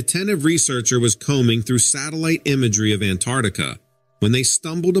 an attentive researcher was combing through satellite imagery of Antarctica when they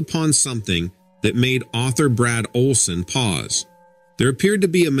stumbled upon something that made author Brad Olson pause. There appeared to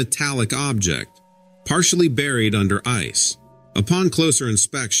be a metallic object, partially buried under ice. Upon closer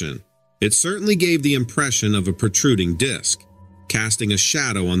inspection, it certainly gave the impression of a protruding disc, casting a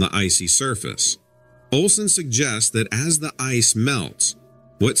shadow on the icy surface. Olson suggests that as the ice melts,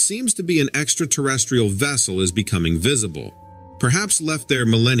 what seems to be an extraterrestrial vessel is becoming visible, perhaps left there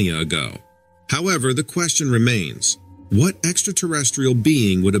millennia ago. However, the question remains, what extraterrestrial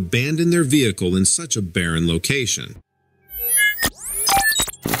being would abandon their vehicle in such a barren location?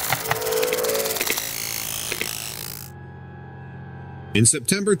 In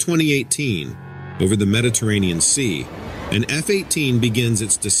September 2018, over the Mediterranean Sea, an F-18 begins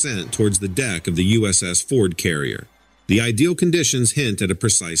its descent towards the deck of the USS Ford carrier. The ideal conditions hint at a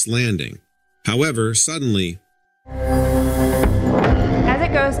precise landing. However, suddenly, as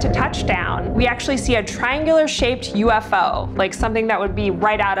it goes to touchdown, we actually see a triangular-shaped UFO, like something that would be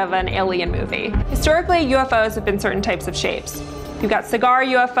right out of an alien movie. Historically, UFOs have been certain types of shapes. You've got cigar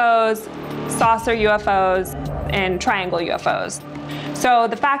UFOs, saucer UFOs, and triangle UFOs. So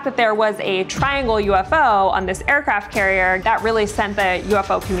the fact that there was a triangle UFO on this aircraft carrier, that really sent the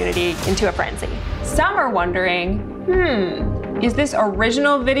UFO community into a frenzy. Some are wondering, is this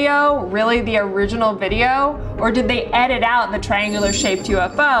original video really the original video? Or did they edit out the triangular-shaped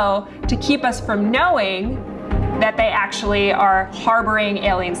UFO to keep us from knowing that they actually are harboring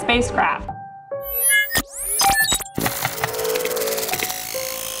alien spacecraft?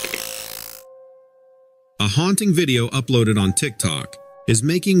 A haunting video uploaded on TikTok is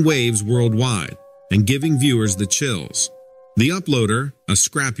making waves worldwide and giving viewers the chills. The uploader, a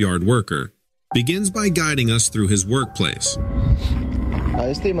scrapyard worker, begins by guiding us through his workplace. A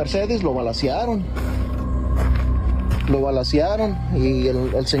este Mercedes lo balacearon. Y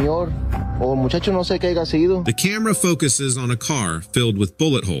el señor o el muchacho no sé qué haya sido. The camera focuses on a car filled with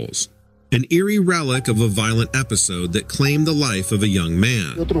bullet holes, an eerie relic of a violent episode that claimed the life of a young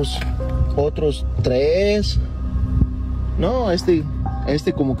man. Otros tres. No, este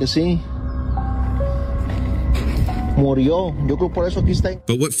como que sí. Murió. Yo creo por eso aquí está.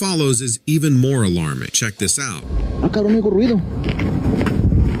 But what follows is even more alarming. Check this out. Ah, cabrón, oigo ruido.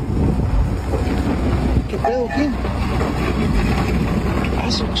 ¿Qué pedo aquí? Ah,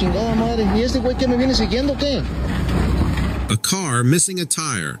 su chingada madre. ¿Y este güey que me viene siguiendo qué? A car missing a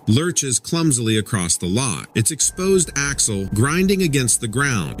tire lurches clumsily across the lot, its exposed axle grinding against the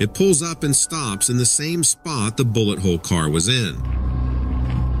ground. It pulls up and stops in the same spot the bullet hole car was in.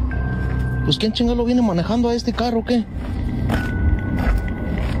 Pues ¿quién chingado viene manejando a este carro qué?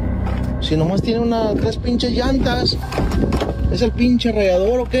 Si nomás tiene tres pinches llantas. ¿Es el pinche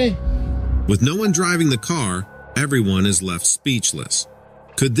rayador o qué? With no one driving the car, everyone is left speechless.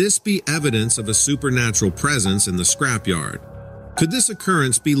 Could this be evidence of a supernatural presence in the scrapyard? Could this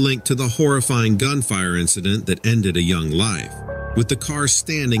occurrence be linked to the horrifying gunfire incident that ended a young life, with the car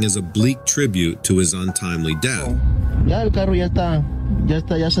standing as a bleak tribute to his untimely death? Ya el carro ya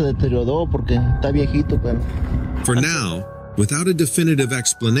se deterioró porque está viejito, pero... For now, without a definitive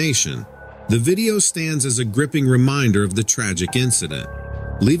explanation, the video stands as a gripping reminder of the tragic incident,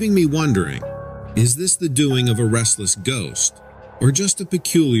 leaving me wondering, is this the doing of a restless ghost, or just a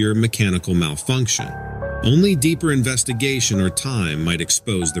peculiar mechanical malfunction? Only deeper investigation or time might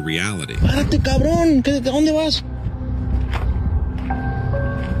expose the reality. ¡Párate, cabrón! ¿Dónde vas?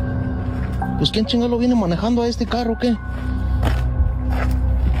 Pues ¿quién chingado viene manejando a este carro, qué?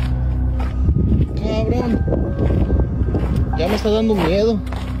 Cabrón. Ya me está dando miedo.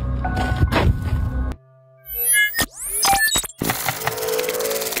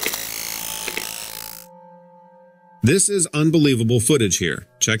 This is unbelievable footage here.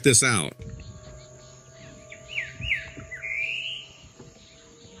 Check this out.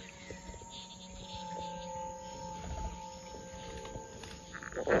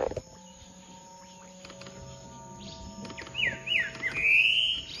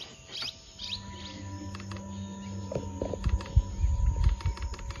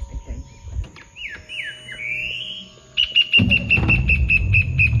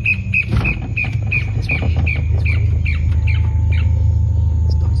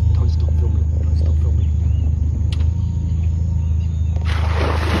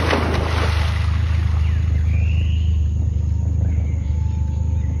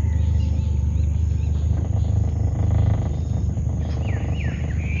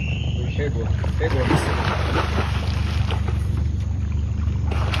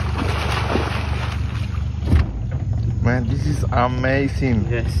 Man, this is amazing.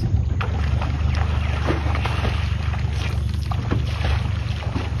 Yes.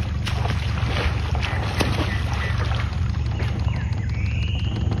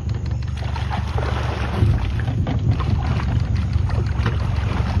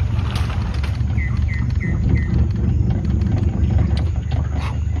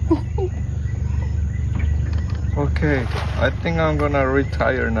 Okay, I think I'm gonna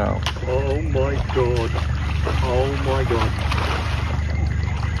retire now. Oh my god. Oh my god.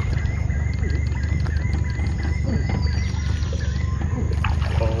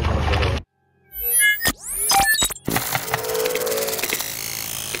 Oh my god.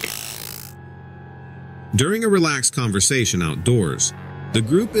 During a relaxed conversation outdoors, the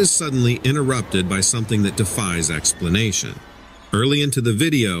group is suddenly interrupted by something that defies explanation. Early into the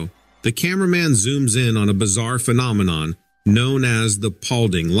video, the cameraman zooms in on a bizarre phenomenon known as the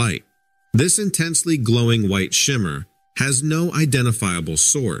Paulding light. This intensely glowing white shimmer has no identifiable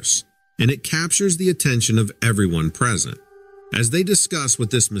source, and it captures the attention of everyone present. As they discuss what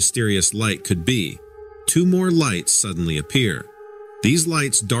this mysterious light could be, two more lights suddenly appear. These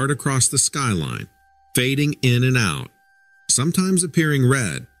lights dart across the skyline, fading in and out, sometimes appearing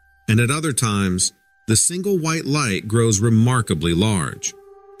red, and at other times, the single white light grows remarkably large.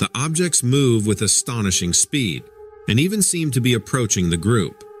 The objects move with astonishing speed, and even seem to be approaching the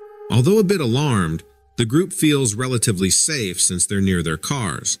group. Although a bit alarmed, the group feels relatively safe since they're near their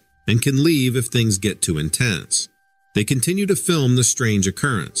cars, and can leave if things get too intense. They continue to film the strange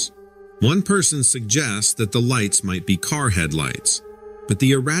occurrence. One person suggests that the lights might be car headlights, but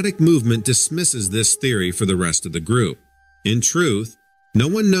the erratic movement dismisses this theory for the rest of the group. In truth, no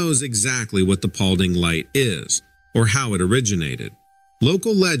one knows exactly what the Paulding light is, or how it originated.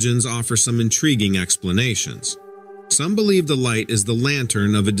 Local legends offer some intriguing explanations. Some believe the light is the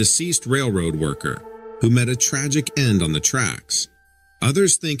lantern of a deceased railroad worker who met a tragic end on the tracks.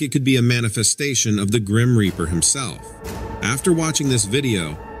 Others think it could be a manifestation of the Grim Reaper himself. After watching this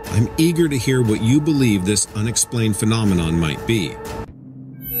video, I'm eager to hear what you believe this unexplained phenomenon might be.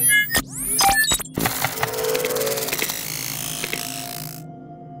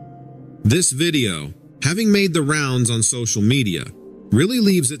 This video, having made the rounds on social media, really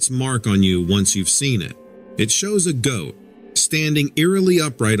leaves its mark on you once you've seen it. It shows a goat standing eerily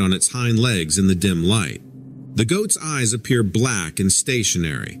upright on its hind legs in the dim light. The goat's eyes appear black and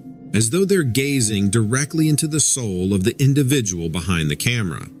stationary, as though they're gazing directly into the soul of the individual behind the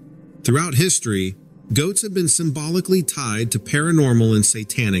camera. Throughout history, goats have been symbolically tied to paranormal and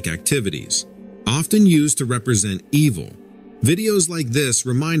satanic activities, often used to represent evil. Videos like this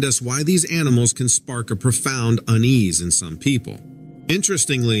remind us why these animals can spark a profound unease in some people.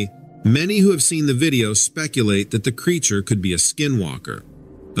 Interestingly, many who have seen the video speculate that the creature could be a skinwalker,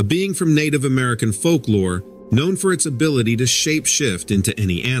 a being from Native American folklore known for its ability to shape-shift into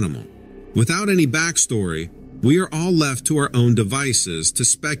any animal. Without any backstory, we are all left to our own devices to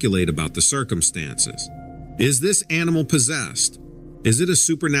speculate about the circumstances. Is this animal possessed? Is it a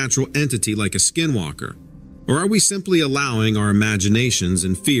supernatural entity like a skinwalker? Or are we simply allowing our imaginations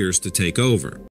and fears to take over?